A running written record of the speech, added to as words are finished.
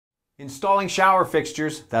Installing shower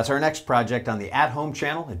fixtures, that's our next project on the at-home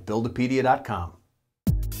channel at Buildipedia.com.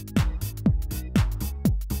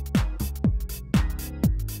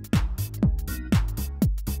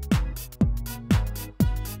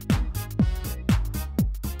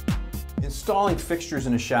 Installing fixtures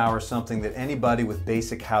in a shower is something that anybody with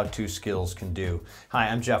basic how-to skills can do. Hi,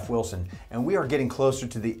 I'm Jeff Wilson, and we are getting closer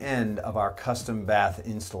to the end of our custom bath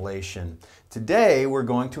installation. Today, we're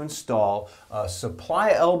going to install a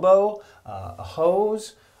supply elbow, a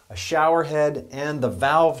hose, a shower head, and the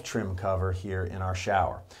valve trim cover here in our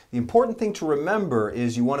shower. The important thing to remember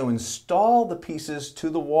is you want to install the pieces to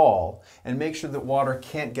the wall and make sure that water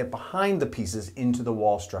can't get behind the pieces into the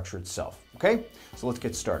wall structure itself. Okay? So let's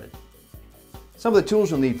get started. Some of the tools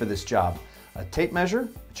you'll need for this job: a tape measure,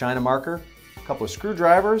 a China marker, a couple of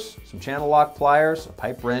screwdrivers, some channel lock pliers, a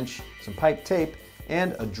pipe wrench, some pipe tape,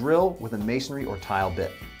 and a drill with a masonry or tile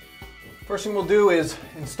bit. First thing we'll do is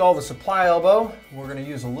install the supply elbow. We're going to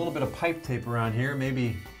use a little bit of pipe tape around here,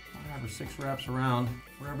 maybe 5 or 6 wraps around.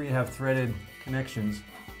 Wherever you have threaded connections,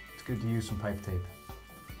 it's good to use some pipe tape.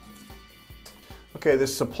 Okay,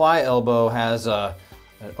 this supply elbow has an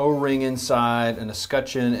O-ring inside and a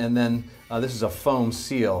scutcheon, and then this is a foam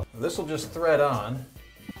seal. This will just thread on.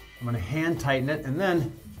 I'm going to hand tighten it, and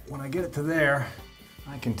then when I get it to there,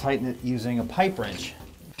 I can tighten it using a pipe wrench.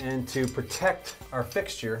 And to protect our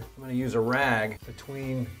fixture, I'm going to use a rag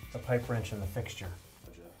between the pipe wrench and the fixture.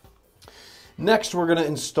 Next, we're going to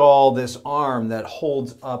install this arm that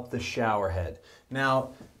holds up the shower head.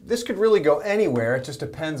 Now, this could really go anywhere. It just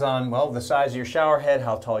depends on, well, the size of your shower head,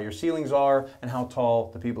 how tall your ceilings are, and how tall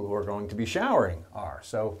the people who are going to be showering are.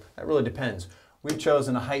 So that really depends. We've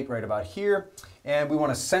chosen a height right about here, and we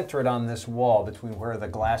want to center it on this wall between where the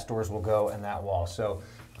glass doors will go and that wall. So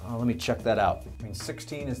let me check that out. I mean,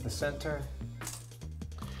 16 is the center.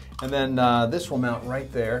 And then this will mount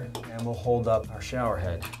right there, and we'll hold up our shower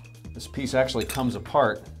head. This piece actually comes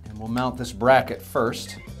apart, and we'll mount this bracket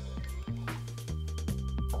first.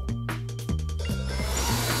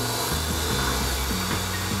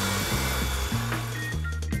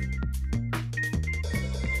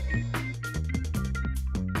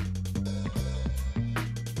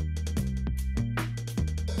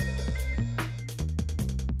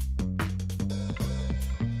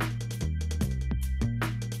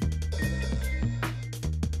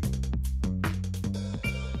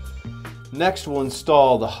 Next, we'll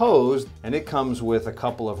install the hose, and it comes with a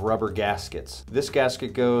couple of rubber gaskets. This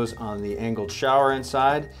gasket goes on the angled shower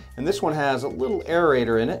inside, and this one has a little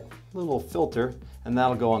aerator in it, a little filter, and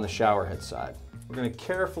that'll go on the shower head side. We're going to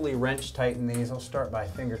carefully wrench tighten these. I'll start by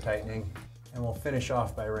finger tightening, and we'll finish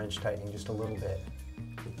off by wrench tightening just a little bit.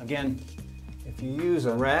 Again, if you use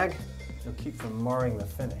a rag, you'll keep from marring the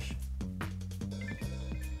finish.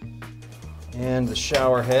 And the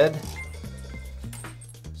shower head.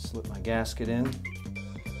 Slip my gasket in.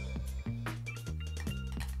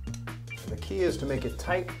 The key is to make it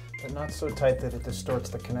tight, but not so tight that it distorts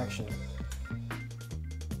the connection.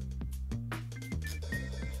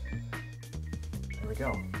 There we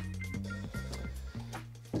go.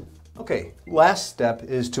 Okay, last step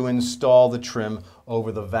is to install the trim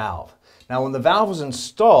over the valve. Now, when the valve was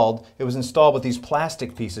installed, it was installed with these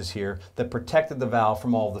plastic pieces here that protected the valve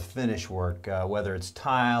from all the finish work, whether it's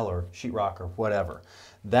tile or sheetrock or whatever.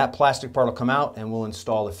 That plastic part will come out, and we'll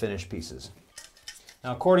install the finished pieces.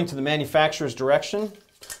 Now, according to the manufacturer's direction,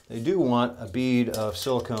 they do want a bead of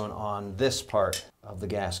silicone on this part of the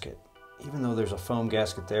gasket. Even though there's a foam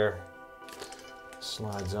gasket there,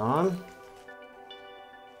 slides on.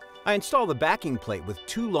 I install the backing plate with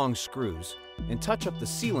 2 long screws and touch up the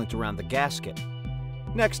sealant around the gasket.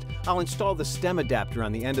 Next, I'll install the stem adapter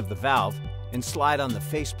on the end of the valve and slide on the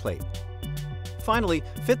faceplate. Finally,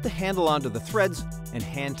 fit the handle onto the threads and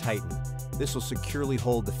hand tighten. This will securely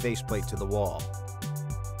hold the faceplate to the wall.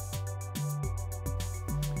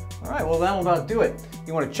 All right, well, that'll about do it.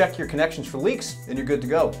 You want to check your connections for leaks, and you're good to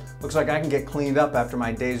go. Looks like I can get cleaned up after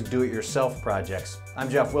my days of do-it-yourself projects. I'm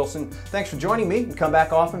Jeff Wilson. Thanks for joining me, and come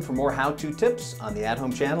back often for more how-to tips on the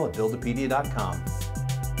at-home channel at Buildipedia.com.